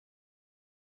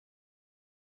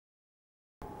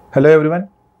Hello everyone,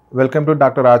 welcome to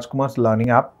Dr. Rajkumar's Learning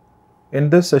app. In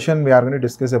this session, we are going to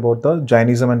discuss about the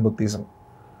Jainism and Buddhism.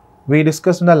 We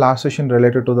discussed in the last session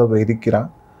related to the Vedic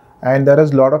era, and there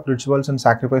is a lot of rituals and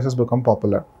sacrifices become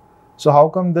popular. So how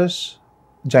come this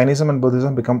Jainism and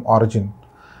Buddhism become origin?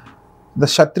 The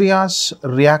Kshatriyas'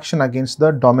 reaction against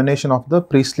the domination of the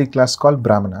priestly class called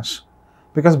Brahmanas.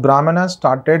 Because Brahmanas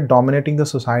started dominating the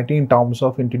society in terms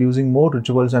of introducing more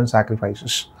rituals and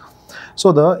sacrifices.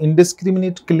 So the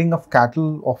indiscriminate killing of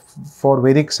cattle for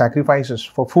Vedic sacrifices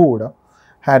for food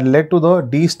had led to the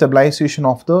destabilization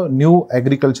of the new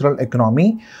agricultural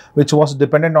economy, which was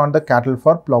dependent on the cattle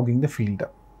for ploughing the field.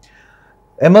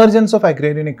 Emergence of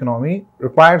agrarian economy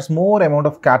requires more amount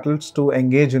of cattle to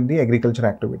engage in the agriculture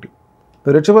activity.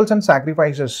 The rituals and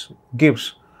sacrifices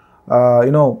gives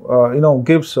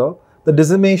the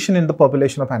decimation in the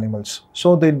population of animals.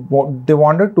 So they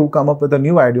wanted to come up with a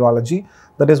new ideology.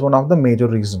 That is one of the major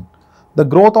reasons. The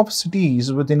growth of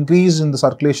cities with increase in the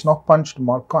circulation of punched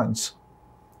mark coins.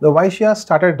 The Vaishyas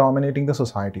started dominating the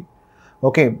society.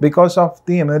 Okay, because of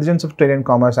the emergence of trade and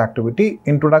commerce activity,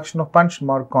 introduction of punched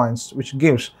mark coins, which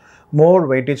gives more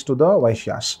weightage to the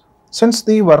Vaishyas. Since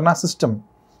the Varna system,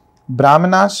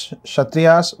 Brahmanas,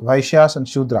 Kshatriyas, Vaishyas and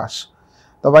Shudras.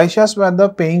 The Vaishyas were the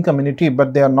paying community,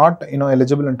 but they are not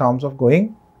eligible in terms of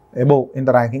going above in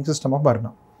the ranking system of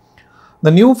Varna. The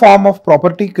new form of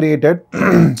property created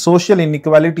social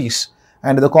inequalities,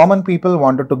 and the common people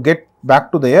wanted to get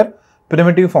back to their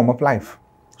primitive form of life.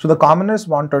 So the commoners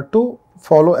wanted to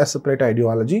follow a separate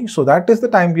ideology. So that is the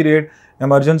time period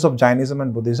emergence of Jainism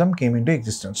and Buddhism came into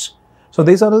existence. So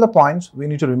these are all the points we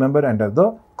need to remember under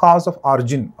the cause of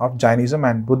origin of Jainism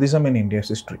and Buddhism in India's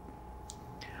history.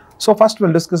 So first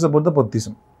we'll discuss about the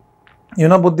Buddhism.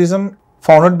 Buddhism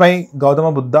founded by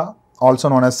Gautama Buddha, also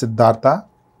known as Siddhartha.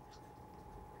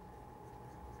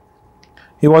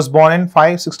 He was born in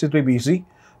 563 BC.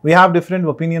 We have different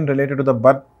opinion related to the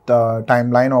birth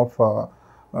timeline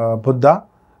of Buddha.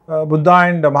 Buddha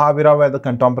and Mahavira were the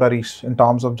contemporaries in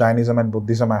terms of Jainism and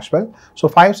Buddhism as well. So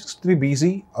 563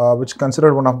 BC, which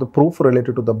considered one of the proof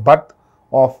related to the birth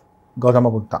of Gautama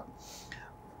Buddha.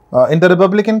 In the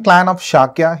Republican clan of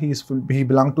Shakya, he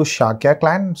belonged to Shakya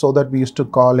clan, so that we used to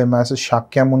call him as a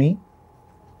Shakya Muni.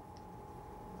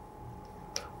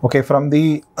 Okay, from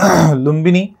the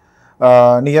Lumbini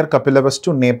near Kapilavastu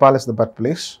to Nepal is the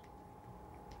birthplace.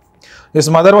 His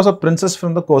mother was a princess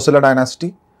from the Kosala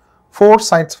dynasty. 4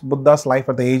 sides of Buddha's life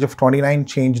at the age of 29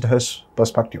 changed his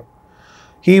perspective.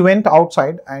 He went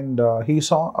outside and he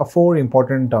saw 4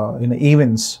 important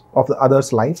events of the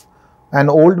other's life: an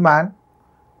old man,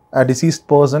 a deceased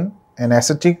person, an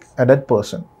ascetic, a dead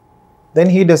person. Then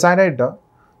he decided to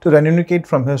renunciate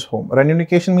from his home.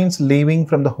 Renunciation means leaving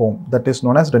from the home. That is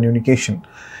known as renunciation.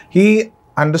 He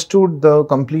understood the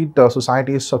complete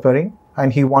society is suffering,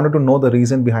 and he wanted to know the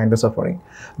reason behind the suffering.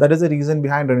 That is the reason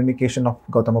behind renunciation of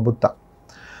Gautama Buddha.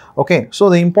 Okay, so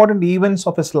the important events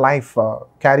of his life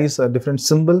carries a different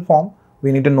symbol form.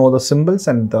 We need to know the symbols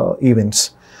and the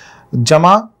events.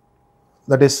 Jama,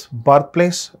 that is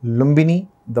birthplace. Lumbini,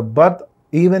 the birth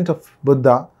event of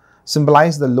Buddha,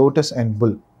 symbolize the lotus and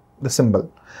bull, the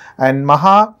symbol. And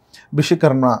Maha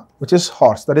Bishikarna, which is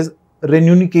horse, that is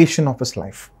renunciation of his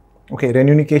life. Okay,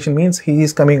 renunciation means he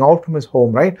is coming out from his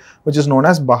home, right? Which is known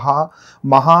as Maha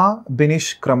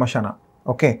Binish Kramashana.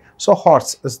 Okay, so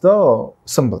horse is the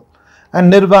symbol. And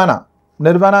Nirvana.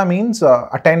 Nirvana means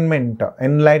attainment,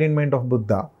 enlightenment of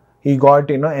Buddha. He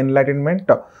got enlightenment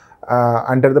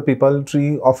under the peepal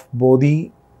tree of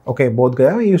Bodhi. Okay, Bodh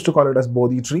Gaya, we used to call it as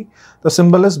Bodhi tree. The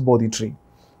symbol is Bodhi tree.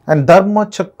 And Dharma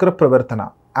Chakra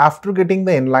Pravartana. After getting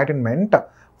the enlightenment,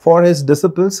 for his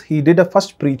disciples, he did a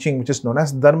first preaching which is known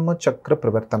as Dharma Chakra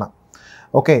Pravartana.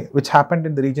 Okay, which happened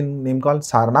in the region named called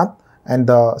Sarnath, and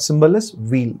the symbol is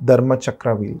wheel, Dharma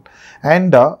Chakra wheel.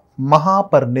 And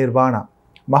Mahaparnirvana.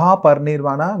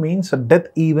 Mahaparnirvana means a death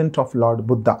event of Lord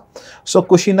Buddha. So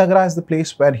Kushinagara is the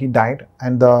place where he died,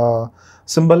 and the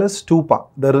symbol is stupa.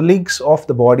 The relics of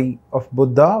the body of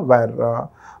Buddha were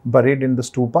buried in the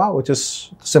stupa, which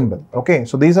is symbol. Okay,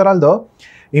 so these are all the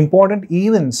important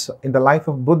events in the life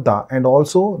of Buddha, and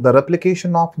also the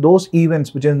replication of those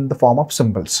events which is in the form of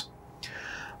symbols.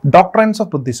 Doctrines of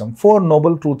Buddhism, 4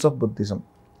 noble truths of Buddhism.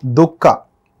 Dukkha,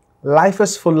 life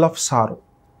is full of sorrow.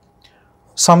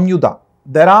 Samyuddha,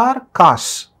 there are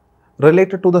castes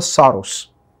related to the sorrows.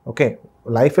 Okay,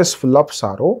 life is full of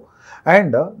sorrow,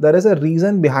 and there is a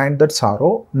reason behind that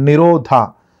sorrow.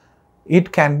 Nirodha,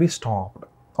 it can be stopped.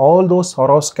 All those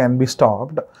sorrows can be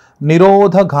stopped.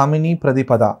 Nirodha Ghamini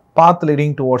Pradipada, path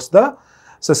leading towards the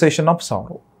cessation of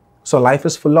sorrow. So life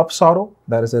is full of sorrow.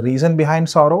 There is a reason behind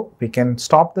sorrow. We can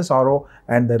stop the sorrow,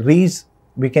 and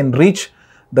we can reach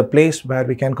the place where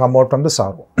we can come out from the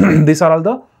sorrow. These are all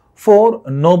the 4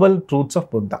 noble truths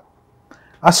of Buddha.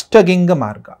 Ashtaginga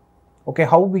Marga. Okay,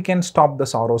 how we can stop the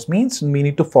sorrows means we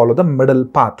need to follow the middle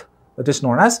path, which is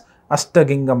known as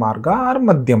Ashtaginga Marga or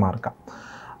Madhya Marga.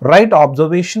 Right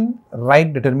observation,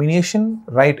 right determination,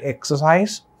 right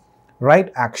exercise,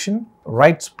 right action,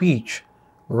 right speech,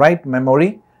 right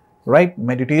memory, right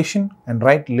meditation, and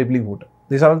right livelihood.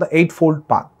 These are all the 8-fold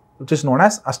path, which is known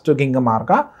as Ashtaginga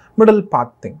Marga, middle path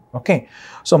thing. Okay,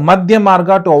 so Madhya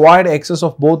Marga, to avoid excess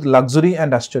of both luxury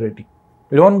and austerity.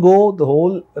 You don't go the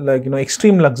whole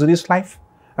extreme luxurious life,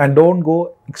 and don't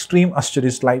go extreme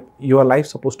austerious life. Your life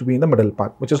is supposed to be in the middle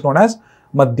path, which is known as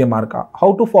Madhya Marga.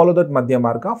 How to follow that Madhya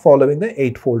Marga? Following the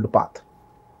 8-fold path.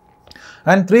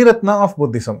 And Triratna of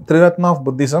Buddhism. Triratna of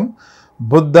Buddhism,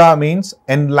 Buddha means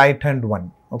enlightened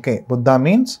one. Okay, Buddha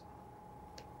means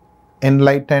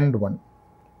enlightened one.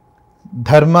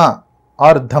 Dharma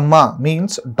or Dhamma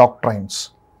means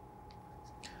doctrines.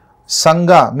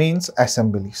 Sangha means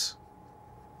assemblies.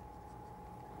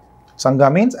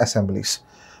 Sangha means assemblies.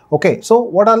 Okay, so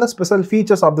what are the special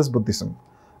features of this Buddhism?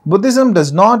 Buddhism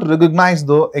does not recognize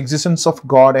the existence of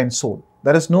God and soul.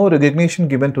 There is no recognition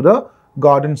given to the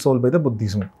God and soul by the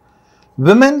Buddhism.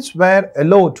 Women were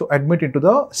allowed to admit into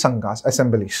the Sanghas,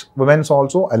 assemblies. Women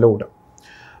also allowed.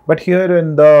 But here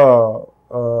in the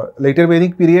later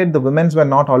Vedic period, the women were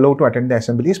not allowed to attend the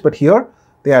assemblies, but here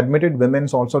they admitted women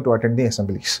also to attend the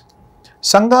assemblies.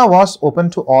 Sangha was open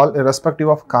to all irrespective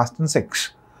of caste and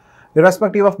sex.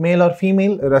 Irrespective of male or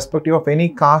female, irrespective of any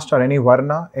caste or any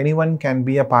varna, anyone can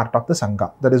be a part of the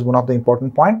Sangha. That is one of the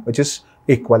important points, which is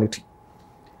equality.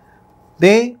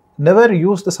 They never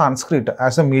used the Sanskrit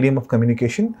as a medium of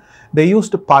communication. They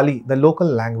used Pali, the local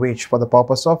language, for the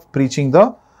purpose of preaching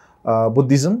the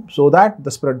Buddhism, so that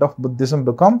the spread of Buddhism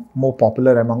become more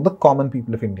popular among the common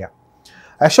people of India.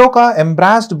 Ashoka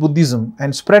embraced Buddhism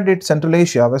and spread it Central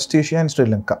Asia, West Asia and Sri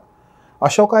Lanka.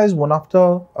 Ashoka is one of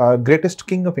the greatest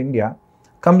king of India,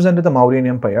 comes under the Mauryan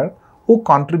Empire, who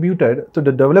contributed to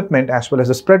the development as well as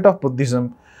the spread of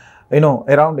Buddhism,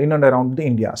 around in and around the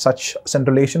India, such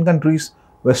Central Asian countries,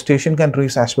 West Asian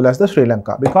countries, as well as the Sri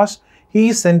Lanka, because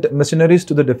he sent missionaries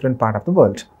to the different part of the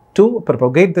world to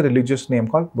propagate the religious name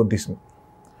called Buddhism.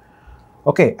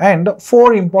 Okay, and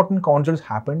 4 important councils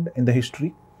happened in the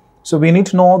history. So we need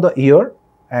to know the year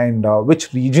and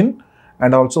which region,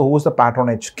 and also who is the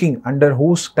patronage king, under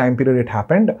whose time period it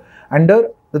happened, under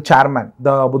the chairman,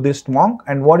 the Buddhist monk,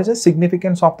 and what is the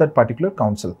significance of that particular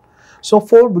council. So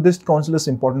 4 Buddhist council is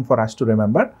important for us to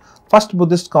remember. First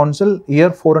Buddhist council,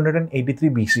 year 483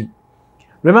 BC.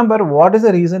 Remember, what is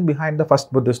the reason behind the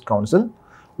first Buddhist council?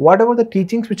 Whatever the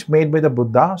teachings which made by the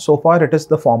Buddha, so far it is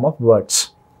the form of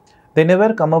words. They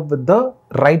never come up with the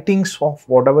writings of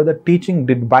whatever the teaching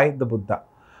did by the Buddha.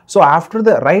 So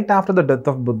right after the death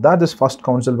of Buddha, this first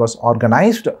council was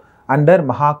organized under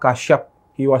Mahakashyap.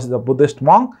 He was the Buddhist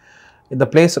monk in the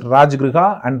place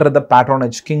Rajgriha under the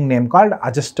patronage king name called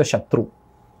Ajastashatru.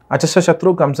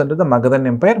 Ajastashatru comes under the Magadhan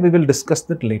Empire. We will discuss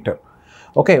that later.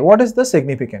 Okay, what is the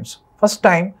significance? First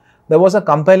time there was a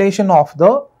compilation of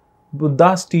the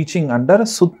Buddha's teaching under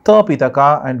Sutta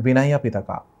Pitaka and Vinaya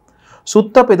Pitaka.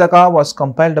 Sutta Pitaka was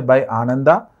compiled by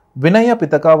Ananda. Vinaya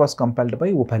Pitaka was compiled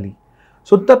by Upali.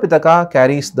 Sutta Pitaka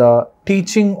carries the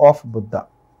teaching of Buddha.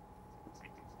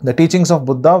 The teachings of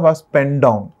Buddha was penned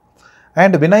down.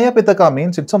 And Vinaya Pitaka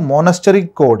means it's a monastery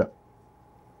code.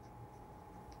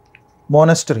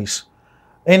 Monasteries.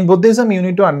 In Buddhism, you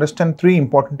need to understand 3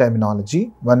 important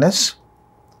terminology. One is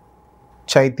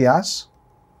Chaityas.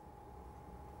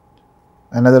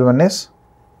 Another one is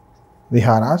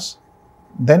Viharas.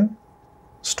 Then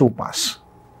Stupas.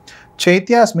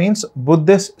 Chaityas means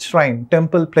Buddhist shrine,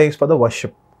 temple place for the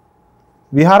worship.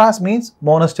 Viharas means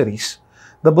monasteries.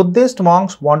 The Buddhist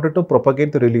monks wanted to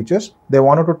propagate the religious. They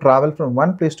wanted to travel from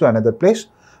one place to another place.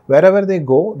 Wherever they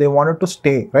go, they wanted to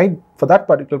stay, right? For that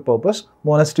particular purpose,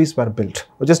 monasteries were built,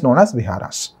 which is known as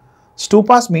Viharas.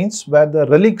 Stupas means where the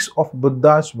relics of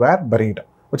Buddhas were buried,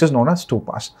 which is known as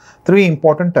stupas. 3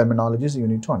 important terminologies you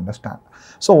need to understand.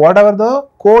 So whatever the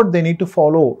code they need to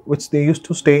follow, which they used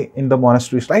to stay in the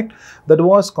monasteries, right? That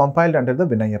was compiled under the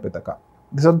Vinaya Pitaka.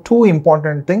 These are 2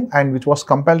 important things, and which was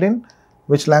compiled in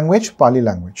which language? Pali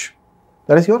language.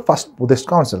 That is your first Buddhist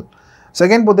council.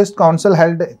 Second Buddhist council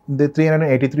held in the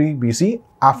 383 BC,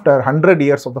 after 100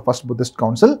 years of the first Buddhist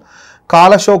council.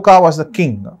 Kalashoka was the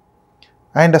king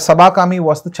and Sabakami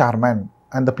was the chairman,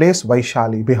 and the place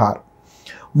Vaishali, Bihar.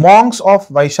 Monks of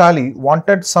Vaishali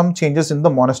wanted some changes in the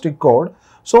monastic code,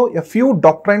 So a few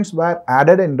doctrines were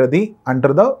added under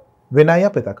the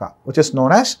Vinaya Pitaka, which is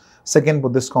known as Second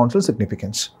Buddhist Council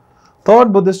significance.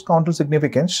 Third Buddhist Council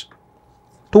significance,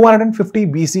 250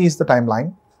 BC is the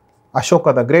timeline.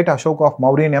 Ashoka, the great Ashoka of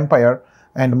Mauryan Empire,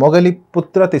 and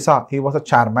Moghaliputra Tisa, he was a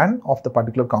chairman of the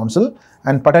particular council,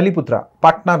 and Pataliputra,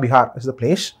 Patna, Bihar is the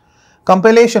place.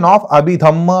 Compilation of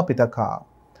Abhidhamma Pitaka.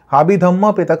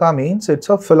 Abhidhamma Pitaka means it's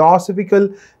a philosophical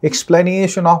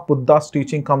explanation of Buddha's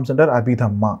teaching comes under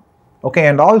Abhidhamma. Okay,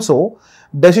 and also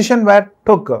decision were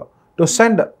took to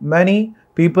send many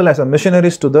people as a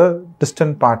missionaries to the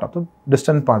distant part of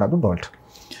the world.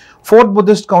 Fourth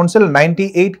Buddhist Council,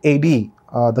 98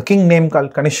 AD, the king named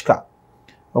called Kanishka.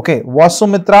 Okay,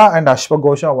 Vasumitra and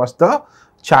Ashwagosha was the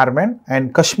chairman,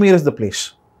 and Kashmir is the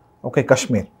place. Okay,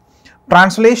 Kashmir.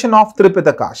 Translation of three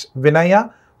Pitakas,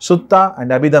 Vinaya, Sutta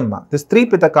and Abhidhamma. These three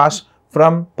Pitakas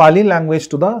from Pali language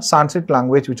to the Sanskrit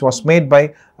language, which was made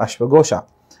by Ashwagosha.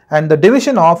 And the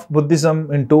division of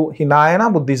Buddhism into Hinayana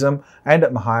Buddhism and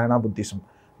Mahayana Buddhism.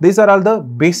 These are all the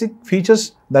basic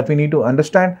features that we need to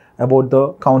understand about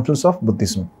the councils of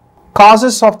Buddhism.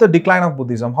 Causes of the decline of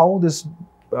Buddhism. How this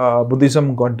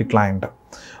Buddhism got declined.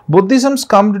 Buddhism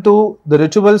succumbed to the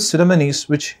ritual ceremonies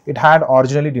which it had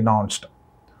originally denounced.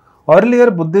 Earlier,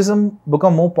 Buddhism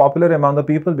became more popular among the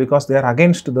people because they are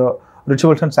against the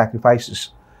rituals and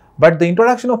sacrifices. But the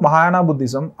introduction of Mahayana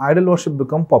Buddhism, idol worship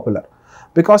became popular.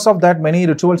 Because of that, many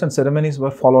rituals and ceremonies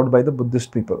were followed by the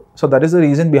Buddhist people. So that is the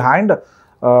reason behind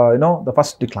the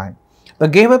first decline. They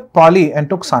gave up Pali and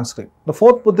took Sanskrit. The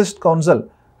fourth Buddhist council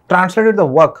translated the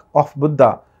work of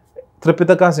Buddha,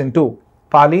 Tripitakas, into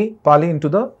Pali into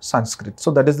the Sanskrit.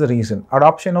 So that is the reason.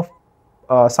 Adoption of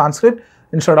Sanskrit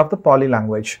instead of the Pali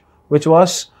language, which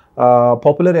was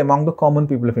popular among the common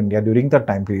people of India during that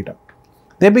time period.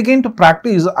 They began to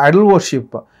practice idol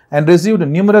worship and received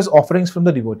numerous offerings from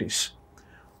the devotees.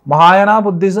 Mahayana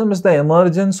Buddhism is the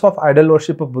emergence of idol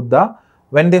worship of Buddha.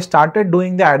 When they started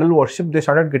doing the idol worship, they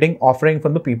started getting offering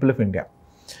from the people of India.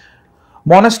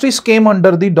 Monasteries came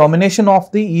under the domination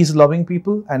of the ease-loving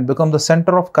people and become the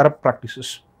center of corrupt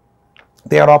practices.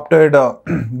 They adopted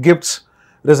gifts,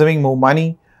 receiving more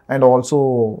money, and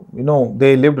also,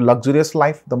 they lived a luxurious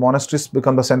life. The monasteries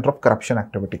become the center of corruption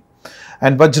activity.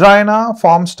 And Vajrayana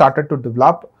form started to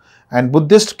develop, and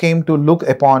Buddhists came to look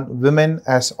upon women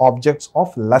as objects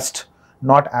of lust,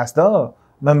 not as the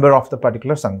member of the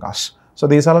particular sanghas. So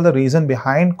these are the reason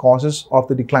behind causes of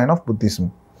the decline of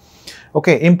Buddhism.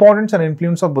 Okay, importance and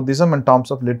influence of Buddhism in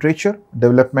terms of literature,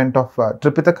 development of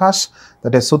Tripitakas,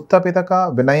 that is Sutta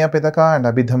Pitaka, Vinaya Pitaka and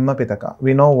Abhidhamma Pitaka.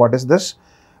 We know what is this.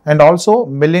 And also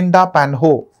Milinda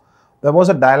Panho. There was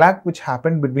a dialogue which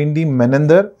happened between the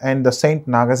Menander and the Saint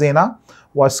Nagasena,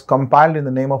 was compiled in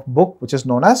the name of book which is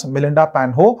known as Milinda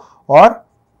Panho, or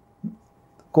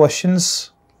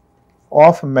Questions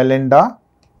of Melinda,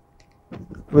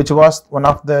 which was one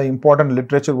of the important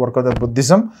literature work of the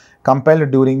Buddhism, compiled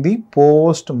during the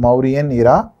post-Mauryan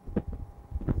era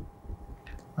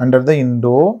under the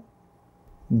Indo-Greeks.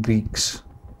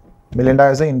 Milinda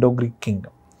is the Indo-Greek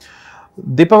kingdom.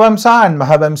 Dipavamsa and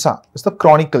Mahavamsa is the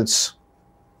chronicles.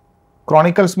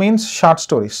 Chronicles means short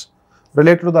stories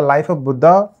related to the life of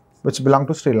Buddha, which belong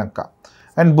to Sri Lanka.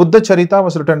 And Buddha Charita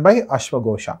was written by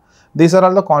Ashwagosha. These are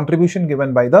all the contribution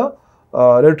given by the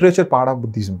literature part of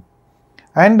Buddhism.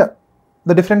 And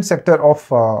the different sector of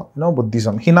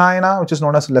Buddhism. Hinayana, which is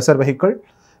known as lesser vehicle,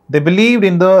 they believed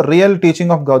in the real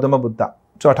teaching of Gautama Buddha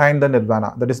to attain the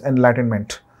nirvana, that is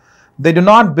enlightenment. They do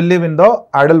not believe in the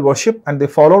idol worship, and they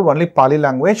followed only Pali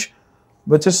language,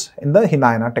 which is in the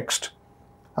Hinayana text.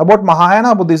 About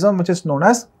Mahayana Buddhism, which is known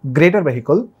as greater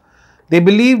vehicle, they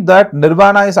believe that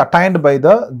nirvana is attained by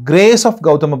the grace of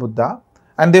Gautama Buddha,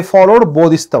 and they followed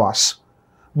Bodhisattvas.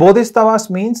 Bodhisattvas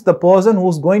means the person who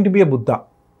is going to be a Buddha.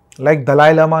 Like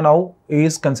Dalai Lama now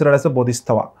is considered as a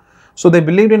Bodhisattva. So they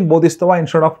believed in Bodhisattva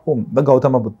instead of whom? The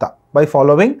Gautama Buddha. By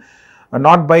following,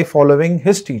 not by following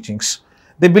his teachings.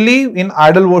 They believe in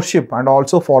idol worship and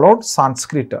also followed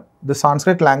Sanskrit, the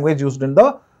Sanskrit language used in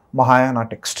the Mahayana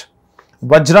text.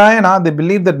 Vajrayana, they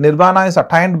believe that nirvana is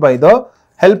attained by the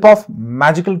help of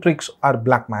magical tricks or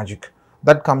black magic.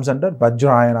 That comes under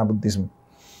Vajrayana Buddhism.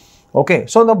 Okay,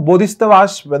 so the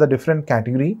Bodhisattvas were the different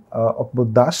category of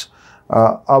Buddhas.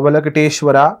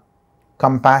 Avalokiteshvara,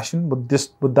 compassion,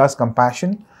 Buddha's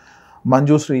compassion.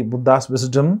 Manjusri, Buddha's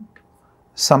wisdom.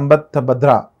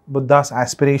 Sambattabhadra, Buddha's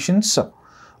aspirations.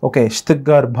 Okay,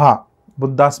 Shtigarbha,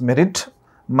 Buddha's merit.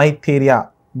 Maitreya,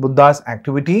 Buddha's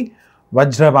activity.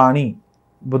 Vajravani,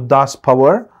 Buddha's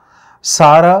power.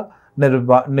 Sara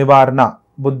Nivarna,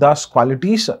 Buddha's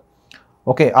qualities.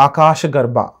 Okay,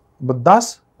 Akashagarbha,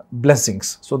 Buddha's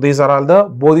blessings. So these are all the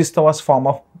Bodhisattvas form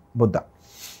of Buddha.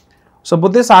 So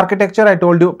Buddhist architecture, I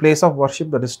told you, place of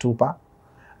worship, that is stupa.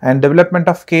 And development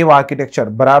of cave architecture,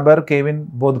 Barabar cave in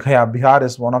Bodh Gaya, Bihar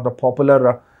is one of the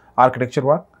popular architecture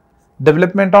work.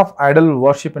 Development of idol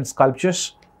worship and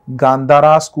sculptures,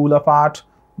 Gandhara school of art,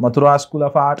 Mathura school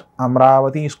of art,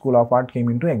 Amravati school of art came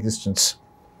into existence.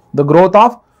 The growth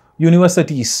of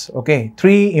universities, okay,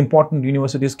 3 important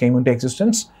universities came into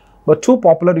existence, but 2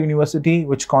 popular universities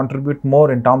which contribute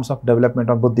more in terms of development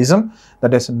of Buddhism,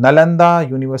 that is Nalanda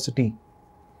University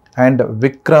and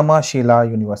Vikramashila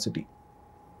University.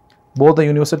 Both the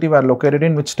university were located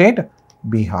in which state?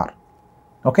 Bihar.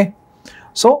 Okay.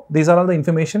 So these are all the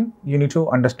information you need to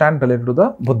understand related to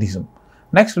the Buddhism.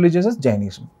 Next religion is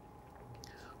Jainism.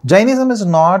 Jainism is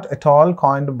not at all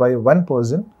coined by one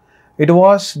person. It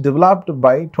was developed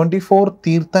by 24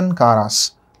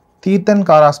 Tirthankaras.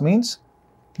 Tirthankaras means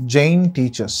Jain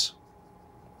teachers.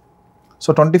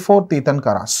 So 24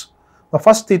 Tirthankaras. The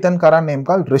first Tirthankara name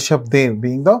called Rishabdev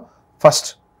being the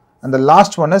first, and the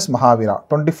last one is Mahavira.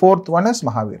 24th one is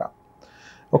Mahavira.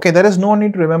 Okay, there is no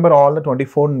need to remember all the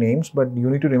 24 names, but you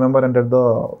need to remember under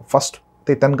the first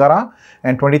Tirthankara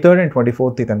and 23rd and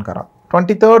 24th Tirthankara.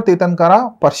 23rd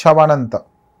Tirthankara Parshavananta.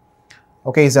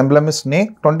 Okay, his emblem is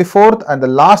snake. 24th and the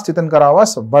last Tirthankara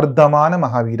was Vardhamana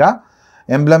Mahavira.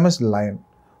 Emblem is lion.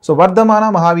 So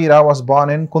Vardhamana Mahavira was born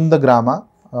in Kundagrama,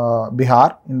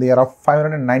 Bihar in the year of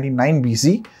 599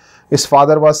 BC. His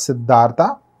father was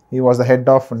Siddhartha. He was the head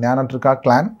of Jnanatrika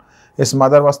clan. His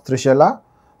mother was Trishala,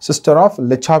 sister of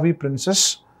Lichavi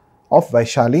princess of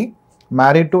Vaishali,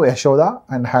 married to Yashoda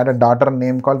and had a daughter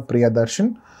named called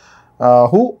Priyadarshan,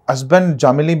 who husband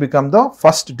Jamili became the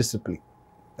first disciple.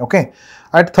 Okay,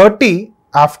 at 30,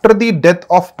 after the death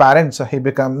of parents, he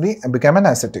became an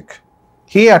ascetic.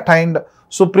 He attained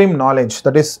supreme knowledge,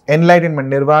 that is enlightenment,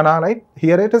 nirvana, right?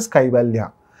 Here it is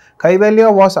Kaivalya.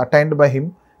 Kaivalya was attained by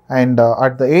him, and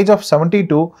at the age of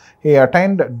 72, he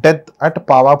attained death at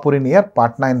Pavapuri near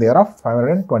Patna in the year of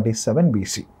 527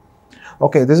 BC.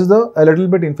 Okay, this is a little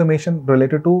bit information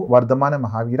related to Vardhamana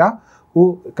Mahavira,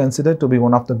 who considered to be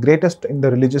one of the greatest in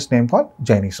the religious name called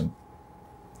Jainism.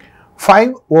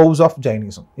 5 vows of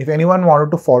Jainism. If anyone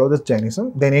wanted to follow this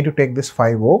Jainism, they need to take this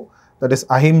 5 vows. That is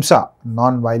Ahimsa,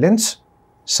 non-violence;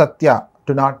 Satya,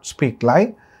 do not speak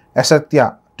lie;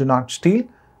 Asatya, do not steal;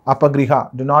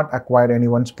 Apagriha, do not acquire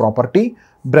anyone's property;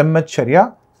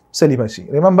 Brahmacharya, celibacy.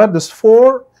 Remember, this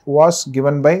 4 was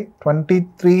given by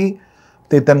 23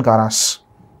 Tirthankaras.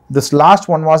 This last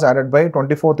one was added by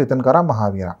 24 Tirthankara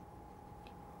Mahavira.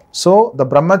 So the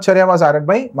Brahmacharya was added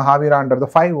by Mahavira under the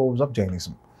 5 vows of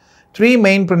Jainism. 3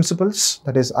 main principles,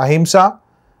 that is Ahimsa,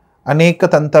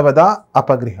 Anekatantavada,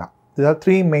 Apagriha. These are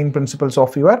 3 main principles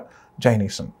of your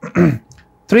Jainism.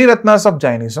 3 Ratnas of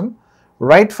Jainism: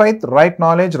 right faith, right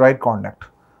knowledge, right conduct.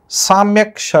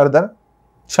 Samyak Shraddha,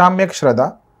 Samyak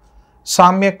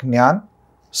Jnana,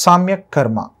 Samyak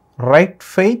Karma. Right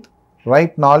faith,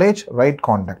 right knowledge, right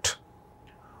conduct.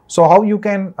 So how you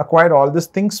can acquire all these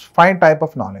things? 5 types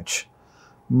of knowledge.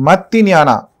 Matti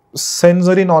Jnana,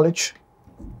 sensory knowledge;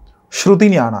 Shruti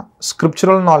Jnana,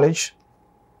 scriptural knowledge;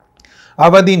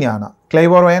 Avadhi Jnana,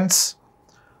 clairvoyance;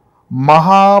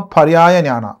 Mahaparyaya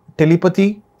Jnana,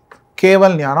 telepathy;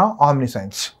 Keval Jnana,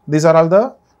 omniscience. These are all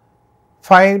the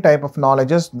 5 types of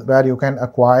knowledges where you can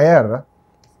acquire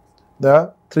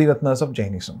the 3 Ratnas of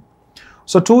Jainism.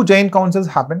 So 2 Jain councils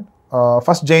happened.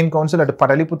 First Jain council at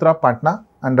Pataliputra, Patna,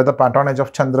 under the patronage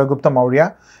of Chandragupta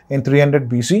Maurya in 300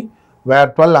 BC, where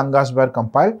 12 Angas were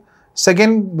compiled.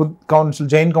 Second council,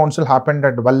 Jain council, happened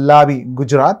at Vallavi,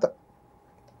 Gujarat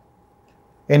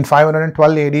in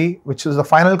 512 AD, which is the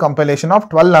final compilation of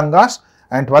 12 Angas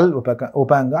and 12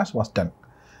 Upangas was done.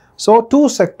 So 2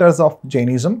 sectors of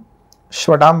Jainism,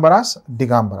 Shvadambaras,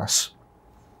 Digambaras.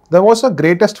 There was a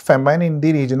greatest famine in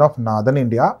the region of northern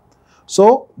India.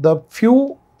 So the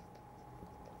few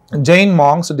Jain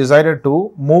monks decided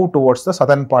to move towards the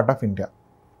southern part of India.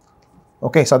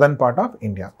 Okay, southern part of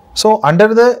India. So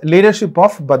under the leadership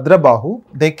of Bhadrabahu,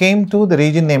 they came to the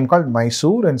region name called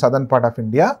Mysore in southern part of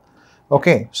India.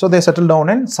 Okay, so they settled down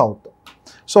in south.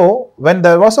 So when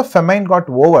there was a famine got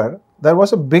over, there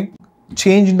was a big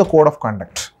change in the code of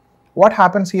conduct. What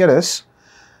happens here is,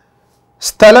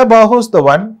 Stalabahu is the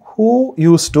one who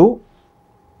used to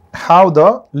have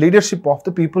the leadership of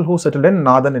the people who settled in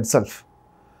northern itself.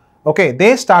 Okay,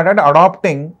 they started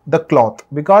adopting the cloth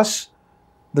because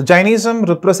the Jainism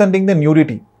representing the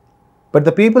nudity, but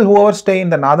the people who were staying in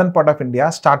the northern part of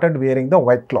India started wearing the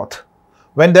white cloth.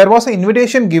 When there was an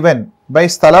invitation given by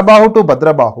Stalabahu to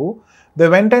Bhadrabahu, they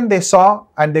went and they saw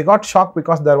and they got shocked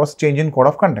because there was a change in code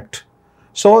of conduct.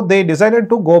 So they decided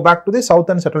to go back to the south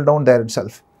and settle down there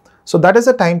itself. So that is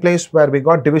the time place where we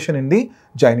got division in the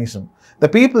Jainism. The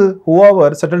people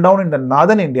who settled down in the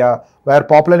northern India were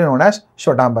popularly known as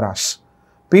Shvetambaras.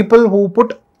 People who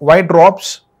put white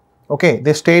robes, okay,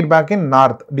 they stayed back in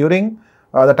north during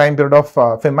the time period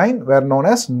of famine were known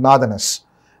as Northerners.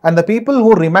 And the people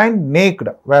who remained naked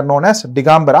were known as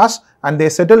Digambaras, and they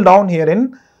settled down here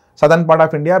in southern part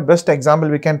of India. Best example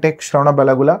we can take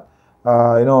Shravanabelagula,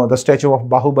 the statue of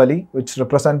Bahubali, which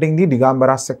representing the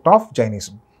Digambara sect of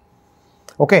Jainism.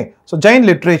 Okay, so Jain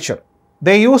literature,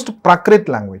 they used Prakrit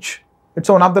language. It's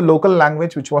one of the local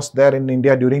language which was there in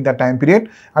India during that time period,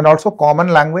 and also common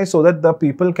language so that the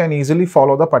people can easily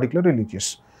follow the particular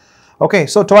religious. Okay,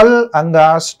 so 12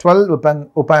 Angas, 12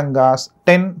 Upangas,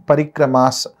 10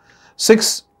 Parikramas,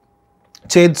 6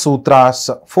 Ched Sutras,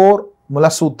 4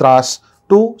 Mula Sutras,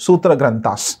 2 Sutra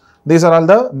Granthas. These are all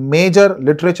the major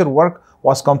literature work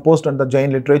was composed in the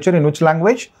Jain literature. In which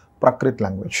language? Prakrit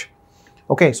language.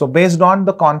 Okay, so based on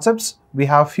the concepts, we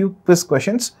have few quiz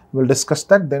questions. We'll discuss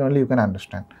that, then only you can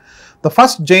understand. The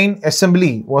first Jain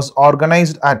assembly was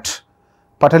organized at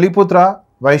Pataliputra,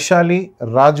 Vaishali,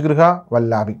 Rajgriha,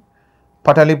 Vallavi.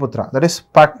 Pataliputra, that is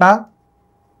Patna,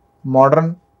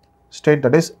 modern state,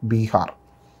 that is Bihar.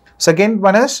 Second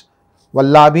one is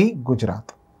Vallabi,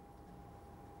 Gujarat.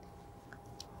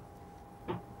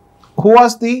 Who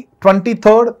was the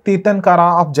 23rd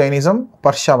Tirthankara of Jainism?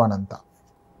 Parshavananta.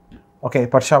 Okay,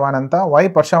 Parshavananta. Why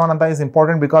Parshavananta is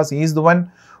important? Because he is the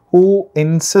one who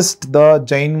insists the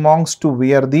Jain monks to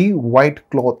wear the white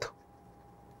cloth.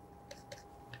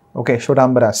 Okay,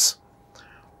 Shvetambaras.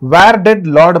 Where did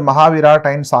Lord Mahavira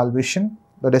attain salvation?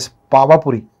 That is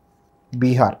Pavapuri,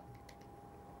 Bihar.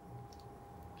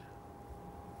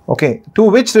 Okay, to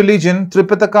which religion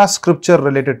Tripitaka scripture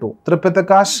related to?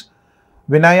 Tripitaka's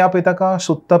Vinaya Pitaka,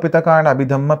 Sutta Pitaka and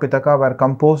Abhidhamma Pitaka were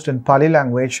composed in Pali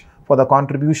language for the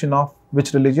contribution of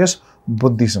which religious?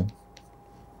 Buddhism.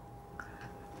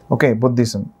 Okay,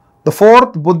 Buddhism. The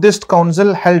fourth Buddhist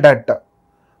council held at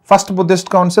first Buddhist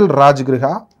council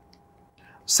Rajgriha,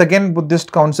 second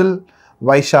Buddhist council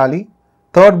Vaishali,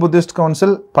 third Buddhist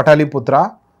council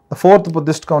Pataliputra, the fourth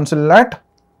Buddhist council at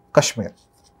Kashmir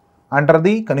under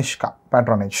the Kanishka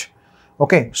patronage.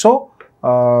 Okay, so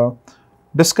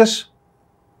discuss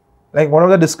like what are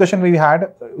the discussion we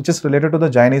had which is related to the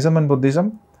Jainism and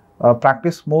Buddhism.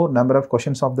 Practice more number of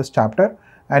questions of this chapter,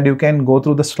 and you can go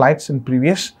through the slides in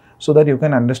previous so that you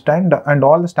can understand, and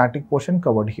all the static portion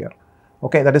covered here.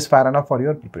 Okay, that is fair enough for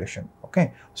your preparation.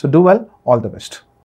 Okay, so do well, all the best.